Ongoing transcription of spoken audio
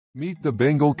Meet the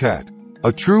Bengal cat,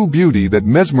 a true beauty that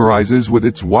mesmerizes with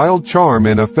its wild charm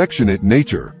and affectionate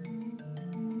nature.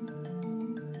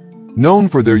 Known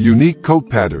for their unique coat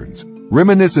patterns,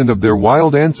 reminiscent of their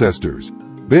wild ancestors,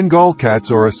 Bengal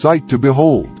cats are a sight to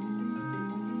behold.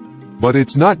 But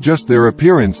it's not just their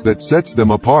appearance that sets them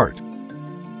apart.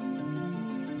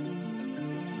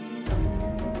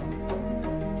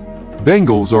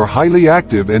 Bengals are highly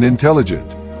active and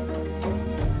intelligent.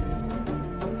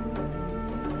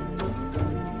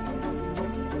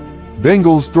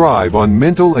 Bengals thrive on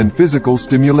mental and physical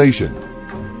stimulation.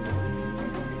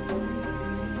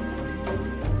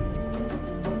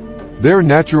 They're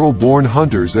natural-born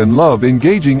hunters and love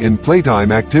engaging in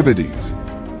playtime activities.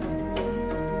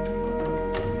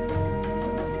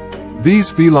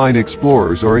 These feline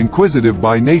explorers are inquisitive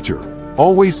by nature,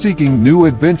 always seeking new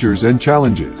adventures and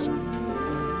challenges.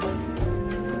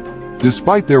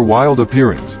 Despite their wild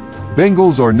appearance,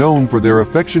 Bengals are known for their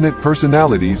affectionate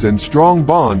personalities and strong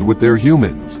bond with their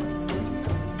humans.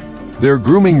 Their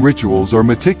grooming rituals are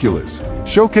meticulous,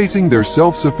 showcasing their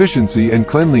self-sufficiency and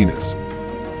cleanliness.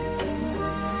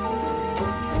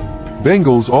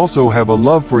 Bengals also have a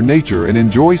love for nature and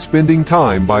enjoy spending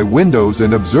time by windows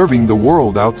and observing the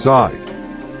world outside.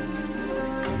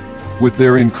 With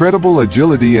their incredible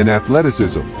agility and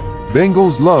athleticism,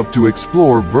 Bengals love to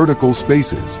explore vertical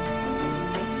spaces.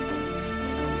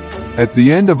 At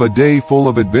the end of a day full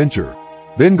of adventure,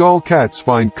 Bengal cats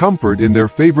find comfort in their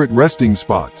favorite resting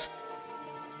spots.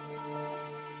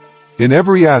 In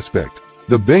every aspect,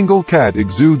 the Bengal cat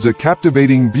exudes a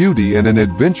captivating beauty and an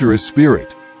adventurous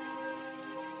spirit.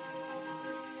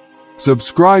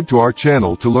 Subscribe to our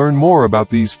channel to learn more about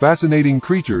these fascinating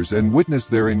creatures and witness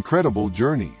their incredible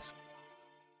journeys.